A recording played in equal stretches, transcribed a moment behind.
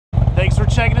for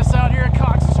checking us out here at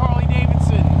Cox's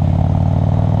Harley-Davidson.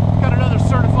 Got another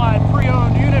certified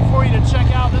pre-owned unit for you to check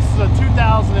out. This is a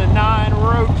 2009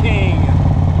 Road King.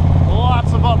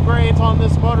 Lots of upgrades on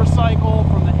this motorcycle,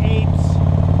 from the apes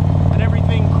and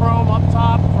everything chrome up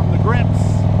top, from the grips,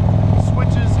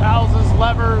 switches, houses,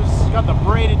 levers. Got the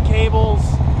braided cables.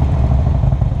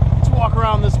 Let's walk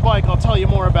around this bike. I'll tell you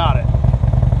more about it.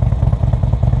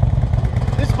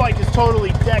 This bike is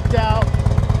totally decked out. You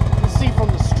can see from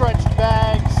the stretched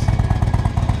bags,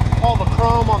 all the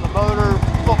chrome on the motor,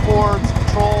 footboards,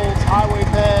 controls, highway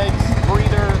pegs,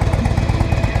 breather.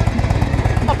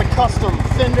 Got the custom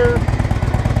fender,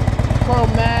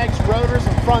 chrome mags, rotors,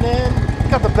 and front end.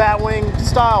 Got the Batwing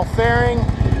style fairing.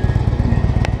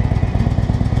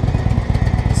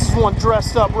 This is one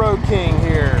dressed up Road King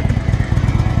here.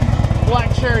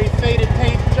 Black cherry faded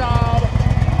paint job.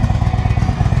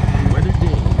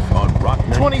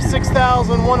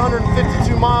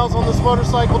 26,152 miles on this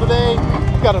motorcycle today.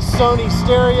 Got a Sony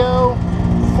stereo,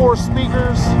 4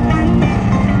 speakers,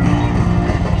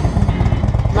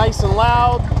 nice and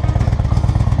loud.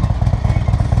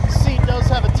 Seat does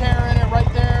have a tear in it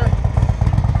right there.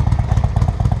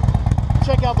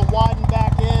 Check out the widened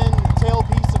back end,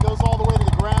 tailpiece that goes all the way to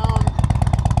the ground.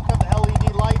 Got the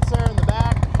LED lights there in the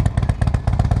back.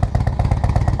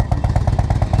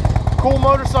 Cool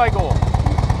motorcycle.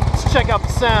 Check out the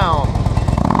sound.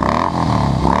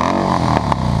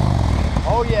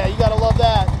 Oh yeah, you gotta love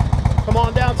that. Come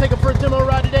on down, take it for a demo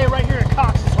ride today right here at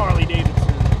Cox's Harley-Davidson.